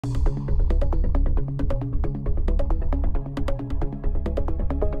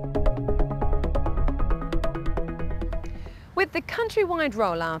With the countrywide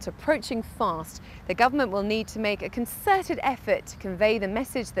rollout approaching fast, the government will need to make a concerted effort to convey the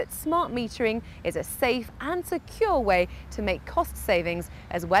message that smart metering is a safe and secure way to make cost savings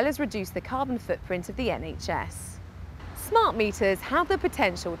as well as reduce the carbon footprint of the NHS. Smart meters have the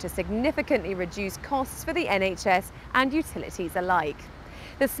potential to significantly reduce costs for the NHS and utilities alike.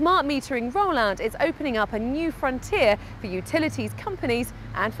 The smart metering rollout is opening up a new frontier for utilities companies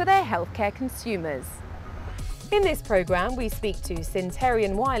and for their healthcare consumers. In this programme, we speak to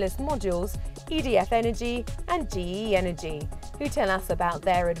Cinterion Wireless Modules, EDF Energy and GE Energy, who tell us about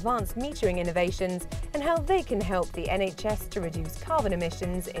their advanced metering innovations and how they can help the NHS to reduce carbon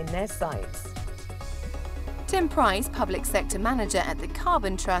emissions in their sites. Tim Price, Public Sector Manager at the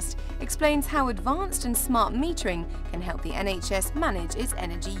Carbon Trust, explains how advanced and smart metering can help the NHS manage its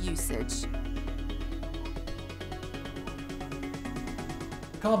energy usage.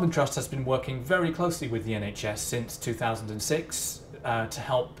 Carbon Trust has been working very closely with the NHS since 2006 to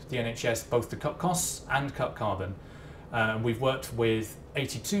help the NHS both to cut costs and cut carbon. We've worked with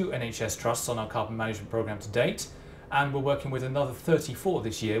 82 NHS trusts on our carbon management programme to date, and we're working with another 34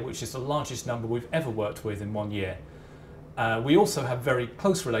 this year, which is the largest number we've ever worked with in 1 year. We also have very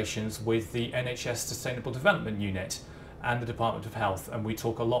close relations with the NHS Sustainable Development Unit and the Department of Health, and we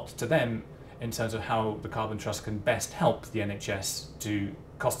talk a lot to them in terms of how the Carbon Trust can best help the NHS to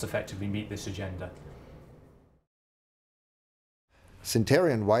cost-effectively meet this agenda.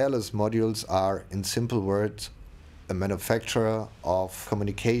 Cinterion Wireless Modules are, in simple words, a manufacturer of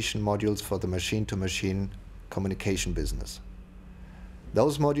communication modules for the machine-to-machine communication business.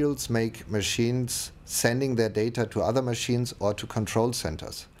 Those modules make machines sending their data to other machines or to control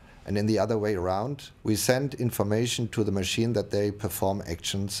centers. And in the other way around, we send information to the machine that they perform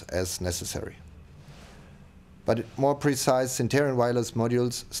actions as necessary. But more precise, Cinterion Wireless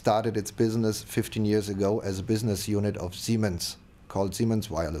Modules started its business 15 years ago as a business unit of Siemens, called Siemens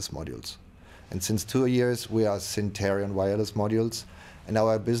Wireless Modules. And since 2 years, we are Cinterion Wireless Modules, and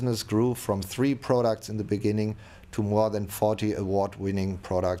our business grew from 3 products in the beginning to more than 40 award-winning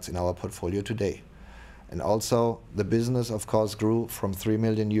products in our portfolio today. And also, the business, of course, grew from 3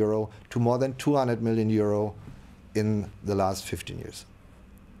 million euro to more than 200 million euro in the last 15 years.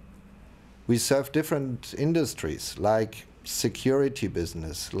 We serve different industries, like security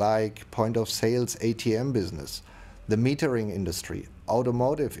business, like point of sales ATM business, the metering industry,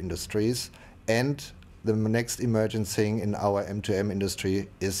 automotive industries, and the next emerging thing in our M2M industry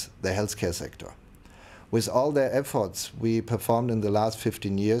is the healthcare sector. With all their efforts we performed in the last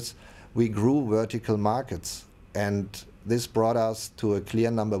 15 years, we grew vertical markets, and this brought us to a clear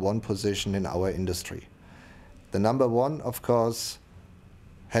 #1 position in our industry. The #1, of course,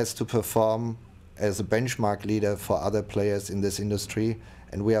 has to perform as a benchmark leader for other players in this industry,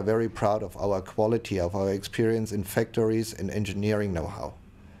 and we are very proud of our quality, of our experience in factories and engineering know-how.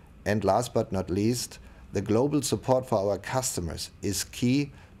 And last but not least, the global support for our customers is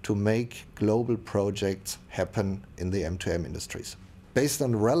key to make global projects happen in the M2M industries. Based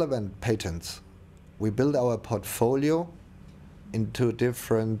on relevant patents, we build our portfolio into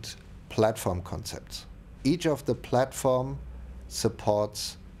different platform concepts. Each of the platform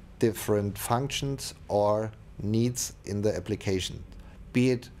supports different functions or needs in the application, be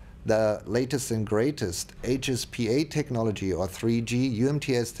it the latest and greatest HSPA technology or 3G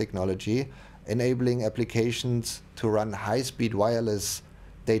UMTS technology, enabling applications to run high-speed wireless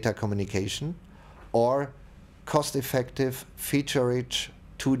data communication, or cost-effective, feature-rich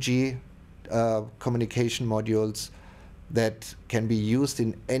 2G communication modules that can be used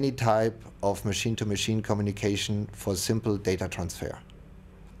in any type of machine-to-machine communication for simple data transfer.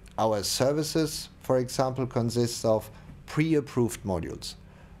 Our services, for example, consist of pre-approved modules.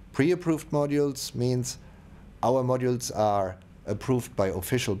 Pre-approved modules means our modules are approved by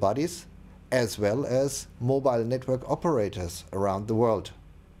official bodies as well as mobile network operators around the world.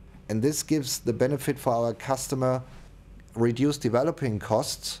 And this gives the benefit for our customer reduced developing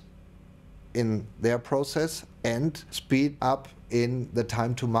costs in their process and speed up in the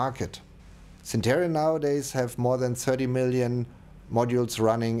time to market. Cinterion nowadays have more than 30 million modules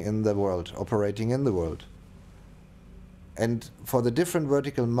running in the world, operating in the world. And for the different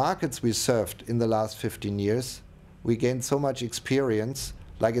vertical markets we served in the last 15 years, we gained so much experience,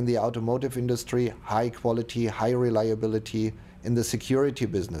 like in the automotive industry, high quality, high reliability, in the security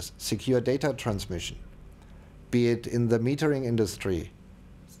business, secure data transmission, be it in the metering industry,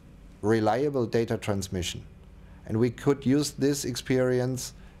 reliable data transmission. And we could use this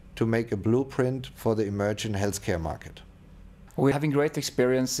experience to make a blueprint for the emerging healthcare market. We're having great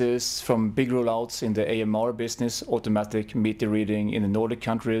experiences from big rollouts in the AMR business, automatic meter reading in the Nordic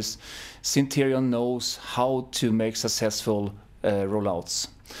countries. Cinterion knows how to make successful rollouts.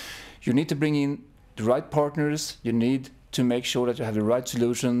 You need to bring in the right partners, you need to make sure that you have the right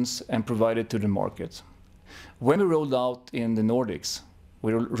solutions and provide it to the market. When we rolled out in the Nordics,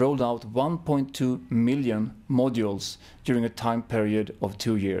 we rolled out 1.2 million modules during a time period of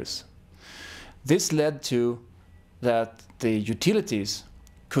 2 years. This led to that the utilities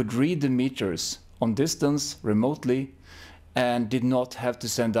could read the meters on distance remotely and did not have to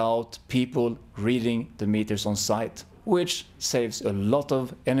send out people reading the meters on site, which saves a lot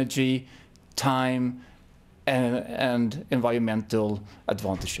of energy, time, and environmental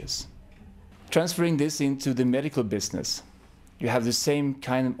advantages. Transferring this into the medical business, you have the same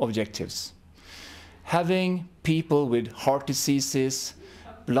kind of objectives. Having people with heart diseases,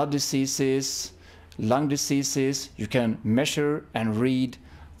 blood diseases, lung diseases, you can measure and read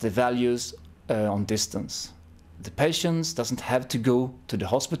the values on distance. The patient doesn't have to go to the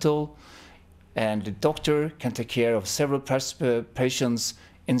hospital, and the doctor can take care of several patients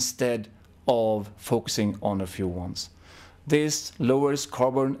instead of focusing on a few ones. This lowers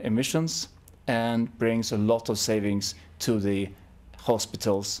carbon emissions and brings a lot of savings to the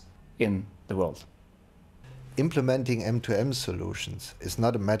hospitals in the world. Implementing M2M solutions is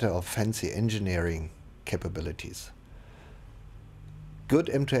not a matter of fancy engineering capabilities. Good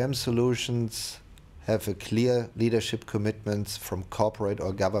M2M solutions have a clear leadership commitments from corporate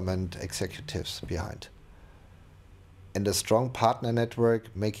or government executives behind, and a strong partner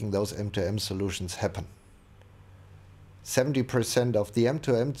network making those M2M solutions happen. 70% of the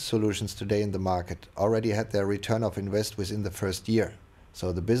M2M solutions today in the market already had their return of invest within the first year,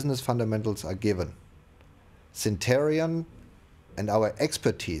 so the business fundamentals are given. Cinterion and our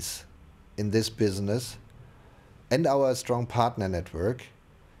expertise in this business and our strong partner network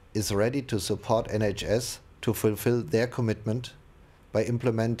is ready to support NHS to fulfill their commitment by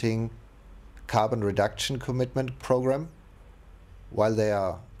implementing carbon reduction commitment program while they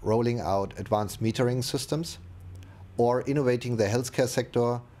are rolling out advanced metering systems or innovating the healthcare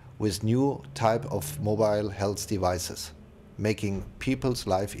sector with new type of mobile health devices, making people's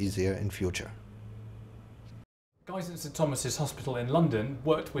life easier in future. Guy's at St Thomas's Hospital in London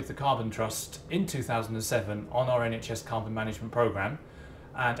worked with the Carbon Trust in 2007 on our NHS carbon management programme,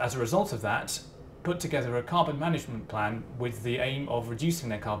 and as a result of that put together a carbon management plan with the aim of reducing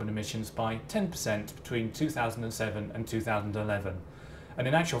their carbon emissions by 10% between 2007 and 2011. And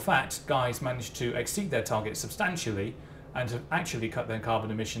in actual fact, Guy's managed to exceed their target substantially and have actually cut their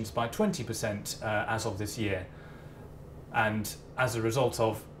carbon emissions by 20% as of this year. And as a result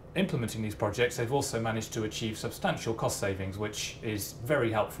of implementing these projects, they've also managed to achieve substantial cost savings, which is very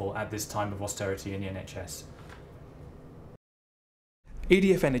helpful at this time of austerity in the NHS.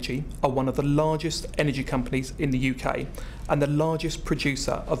 EDF Energy are one of the largest energy companies in the UK and the largest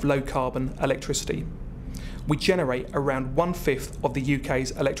producer of low-carbon electricity. We generate around 1/5 of the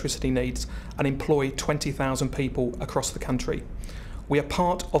UK's electricity needs and employ 20,000 people across the country. We are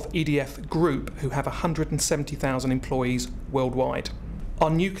part of EDF Group, who have 170,000 employees worldwide. Our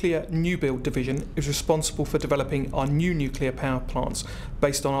nuclear new build division is responsible for developing our new nuclear power plants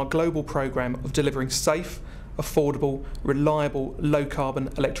based on our global programme of delivering safe, affordable, reliable, low-carbon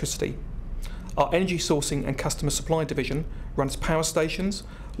electricity. Our energy sourcing and customer supply division runs power stations,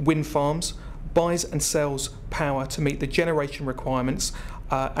 wind farms, buys and sells power to meet the generation requirements,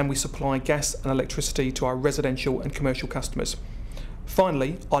 and we supply gas and electricity to our residential and commercial customers.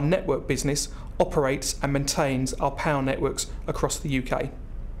 Finally, our network business operates and maintains our power networks across the UK.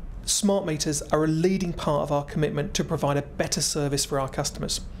 Smart meters are a leading part of our commitment to provide a better service for our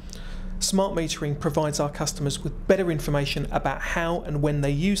customers. Smart metering provides our customers with better information about how and when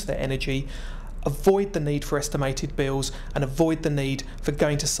they use their energy, avoid the need for estimated bills, and avoid the need for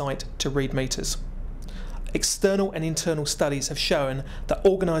going to site to read meters. External and internal studies have shown that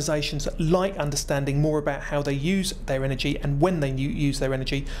organisations like understanding more about how they use their energy and when they use their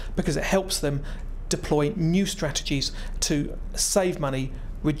energy, because it helps them deploy new strategies to save money,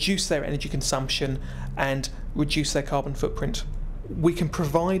 reduce their energy consumption and reduce their carbon footprint. We can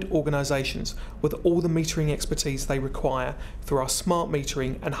provide organisations with all the metering expertise they require through our smart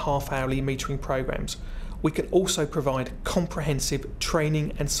metering and half-hourly metering programmes. We can also provide comprehensive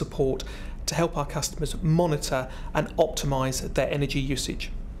training and support to help our customers monitor and optimise their energy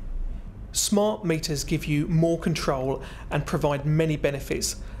usage. Smart meters give you more control and provide many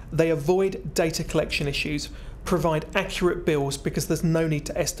benefits. They avoid data collection issues, provide accurate bills because there's no need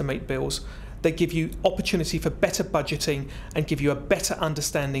to estimate bills. They give you opportunity for better budgeting and give you a better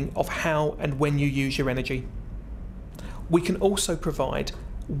understanding of how and when you use your energy. We can also provide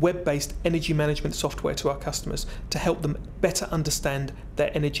web-based energy management software to our customers to help them better understand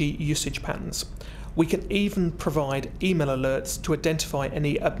their energy usage patterns. We can even provide email alerts to identify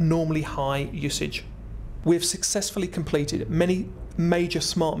any abnormally high usage. We have successfully completed many major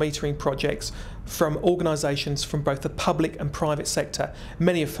smart metering projects from organisations from both the public and private sector,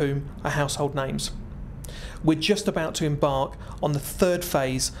 many of whom are household names. We're just about to embark on the third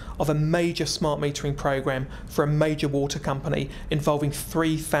phase of a major smart metering programme for a major water company involving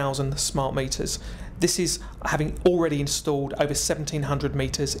 3,000 smart meters. This is having already installed over 1,700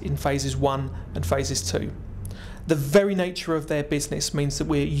 meters in phases 1 and phases 2. The very nature of their business means that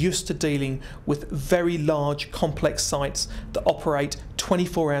we're used to dealing with very large, complex sites that operate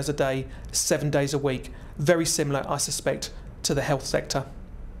 24 hours a day, 7 days a week. Very similar, I suspect, to the health sector.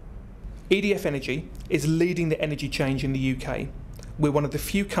 EDF Energy is leading the energy change in the UK. We're one of the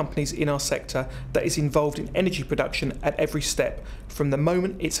few companies in our sector that is involved in energy production at every step, from the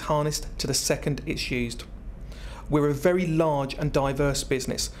moment it's harnessed to the second it's used. We're a very large and diverse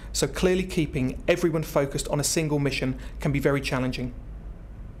business, so clearly keeping everyone focused on a single mission can be very challenging.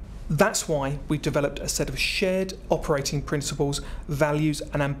 That's why we've developed a set of shared operating principles, values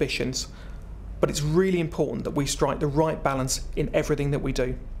and ambitions. But it's really important that we strike the right balance in everything that we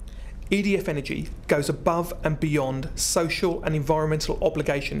do. EDF Energy goes above and beyond social and environmental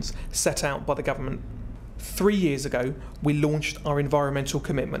obligations set out by the government. 3 years ago, we launched our environmental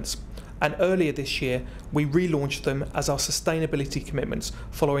commitments, and earlier this year, we relaunched them as our sustainability commitments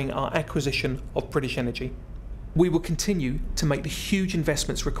following our acquisition of British Energy. We will continue to make the huge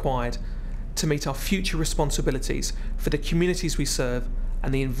investments required to meet our future responsibilities for the communities we serve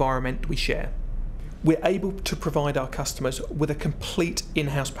and the environment we share. We're able to provide our customers with a complete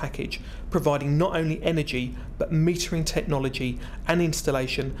in-house package, providing not only energy, but metering technology and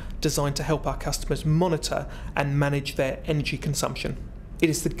installation designed to help our customers monitor and manage their energy consumption.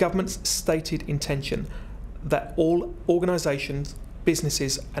 It is the government's stated intention that all organisations,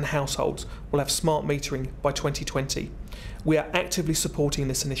 businesses and households will have smart metering by 2020. We are actively supporting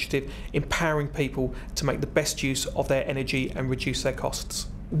this initiative, empowering people to make the best use of their energy and reduce their costs.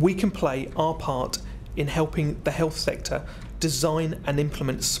 We can play our part in helping the health sector design and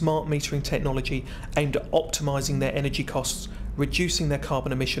implement smart metering technology aimed at optimising their energy costs, reducing their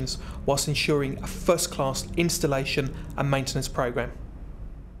carbon emissions, whilst ensuring a first-class installation and maintenance programme.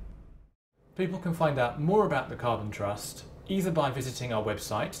 People can find out more about the Carbon Trust either by visiting our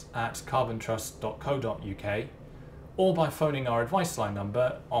website at carbontrust.co.uk or by phoning our advice line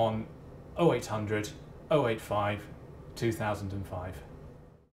number on 0800 085 2005.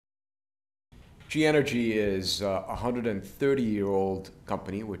 GE Energy is a 130-year-old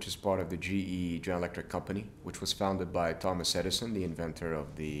company, which is part of the GE General Electric Company, which was founded by Thomas Edison, the inventor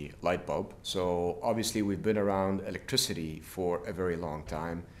of the light bulb. So obviously we've been around electricity for a very long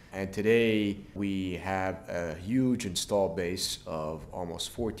time. And today we have a huge installed base of almost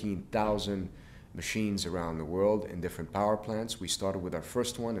 14,000 machines around the world in different power plants. We started with our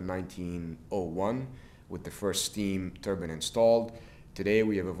first one in 1901 with the first steam turbine installed. Today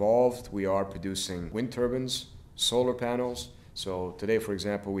we have evolved. We are producing wind turbines, solar panels. So today, for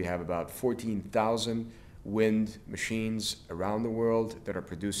example, we have about 14,000 wind machines around the world that are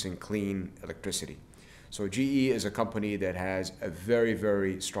producing clean electricity. So GE is a company that has a very,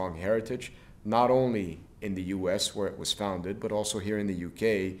 very strong heritage, not only in the US where it was founded, but also here in the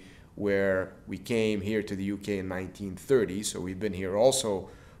UK, where we came here to the UK in 1930. So we've been here also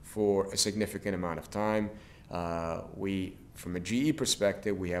for a significant amount of time. From a GE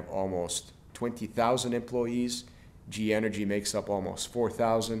perspective, we have almost 20,000 employees. GE Energy makes up almost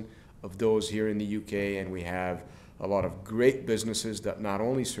 4,000 of those here in the UK, and we have a lot of great businesses that not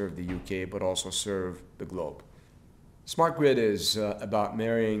only serve the UK, but also serve the globe. Smart grid is about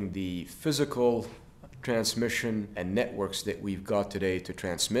marrying the physical transmission and networks that we've got today to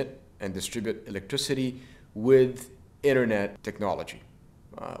transmit and distribute electricity with internet technology,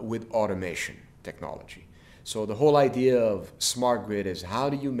 with automation technology. So the whole idea of smart grid is how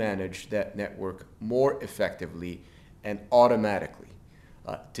do you manage that network more effectively and automatically?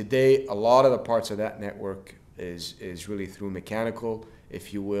 Today, a lot of the parts of that network is really through mechanical,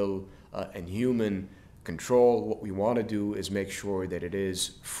 if you will, and human control. What we want to do is make sure that it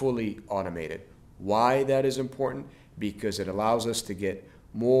is fully automated. Why that is important? Because it allows us to get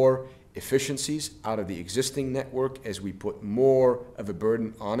more efficiencies out of the existing network as we put more of a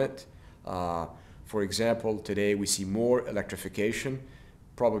burden on it. For example, today we see more electrification.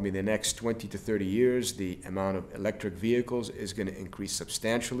 Probably in the next 20 to 30 years, the amount of electric vehicles is going to increase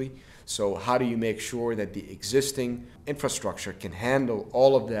substantially. So how do you make sure that the existing infrastructure can handle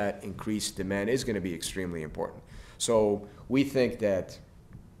all of that increased demand is going to be extremely important. So we think that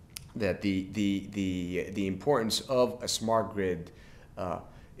the importance of a smart grid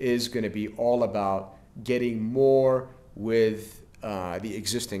is going to be all about getting more with the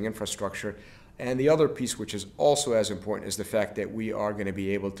existing infrastructure. And the other piece, which is also as important, is the fact that we are going to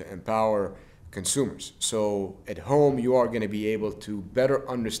be able to empower consumers. So at home, you are going to be able to better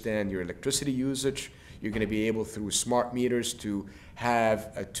understand your electricity usage. You're going to be able, through smart meters, to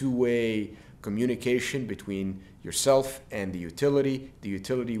have a two-way communication between yourself and the utility. The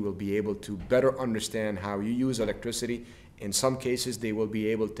utility will be able to better understand how you use electricity. In some cases, they will be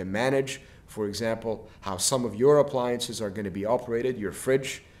able to manage, for example, how some of your appliances are going to be operated, your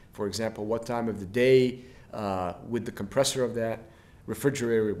fridge, for example, what time of the day with the compressor of that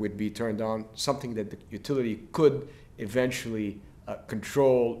refrigerator would be turned on, something that the utility could eventually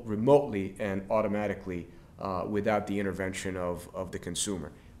control remotely and automatically without the intervention of the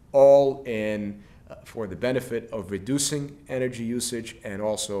consumer. All in for the benefit of reducing energy usage and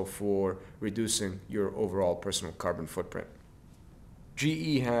also for reducing your overall personal carbon footprint.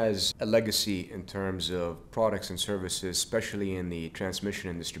 GE has a legacy in terms of products and services, especially in the transmission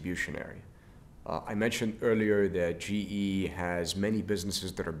and distribution area. I mentioned earlier that GE has many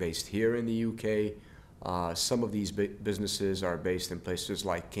businesses that are based here in the UK. Some of these businesses are based in places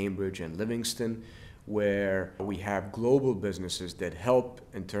like Cambridge and Livingston, where we have global businesses that help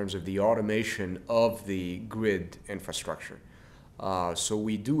in terms of the automation of the grid infrastructure. So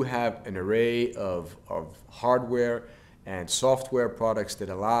we do have an array of hardware and software products that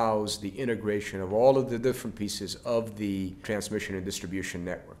allows the integration of all of the different pieces of the transmission and distribution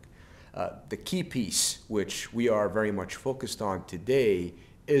network. The key piece, which we are very much focused on today,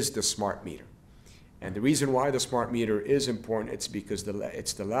 is the smart meter. And the reason why the smart meter is important, it's because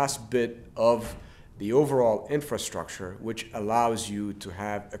it's the last bit of the overall infrastructure which allows you to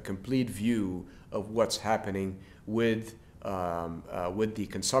have a complete view of what's happening with the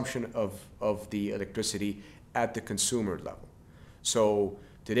consumption of the electricity at the consumer level. So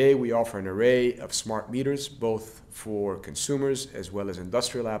today we offer an array of smart meters, both for consumers as well as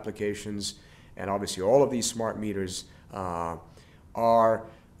industrial applications. And obviously all of these smart meters are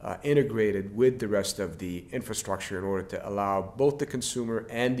integrated with the rest of the infrastructure in order to allow both the consumer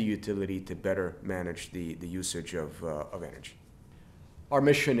and the utility to better manage the usage of energy. Our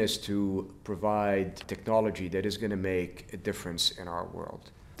mission is to provide technology that is going to make a difference in our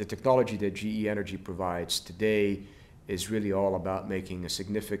world. The technology that GE Energy provides today is really all about making a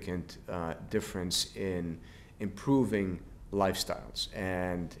significant difference in improving lifestyles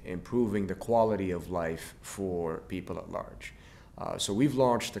and improving the quality of life for people at large. So we've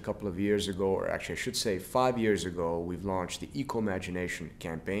launched a couple of years ago, or actually I should say 5 years ago, we've launched the Eco-Imagination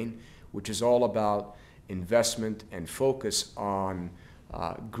campaign, which is all about investment and focus on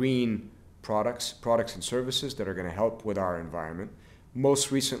green products and services that are going to help with our environment.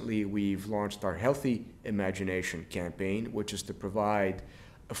 Most recently, we've launched our Healthy Imagination campaign, which is to provide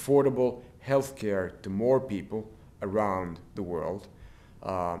affordable healthcare to more people around the world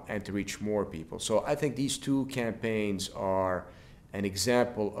and to reach more people. So I think these two campaigns are an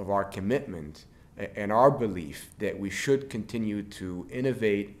example of our commitment and our belief that we should continue to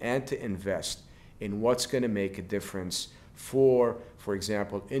innovate and to invest in what's going to make a difference for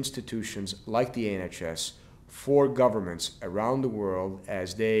example, institutions like the NHS, for governments around the world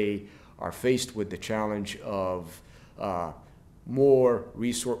as they are faced with the challenge of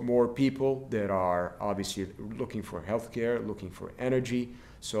more people that are obviously looking for healthcare, looking for energy.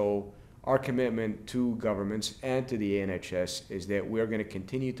 So our commitment to governments and to the NHS is that we're going to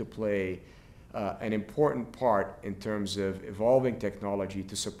continue to play an important part in terms of evolving technology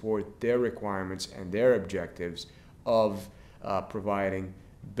to support their requirements and their objectives of providing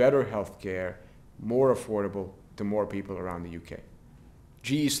better healthcare, more affordable to more people around the UK.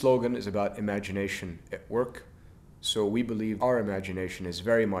 GE's slogan is about imagination at work. So we believe our imagination is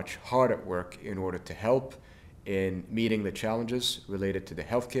very much hard at work in order to help in meeting the challenges related to the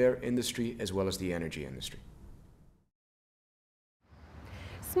healthcare industry as well as the energy industry.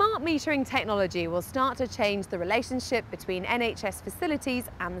 Smart metering technology will start to change the relationship between NHS facilities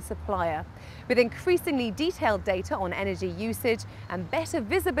and the supplier. With increasingly detailed data on energy usage and better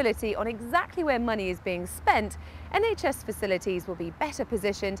visibility on exactly where money is being spent, NHS facilities will be better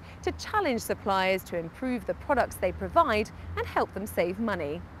positioned to challenge suppliers to improve the products they provide and help them save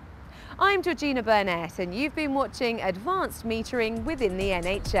money. I'm Georgina Burnett and you've been watching Advanced Metering within the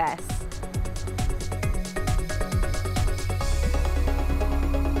NHS.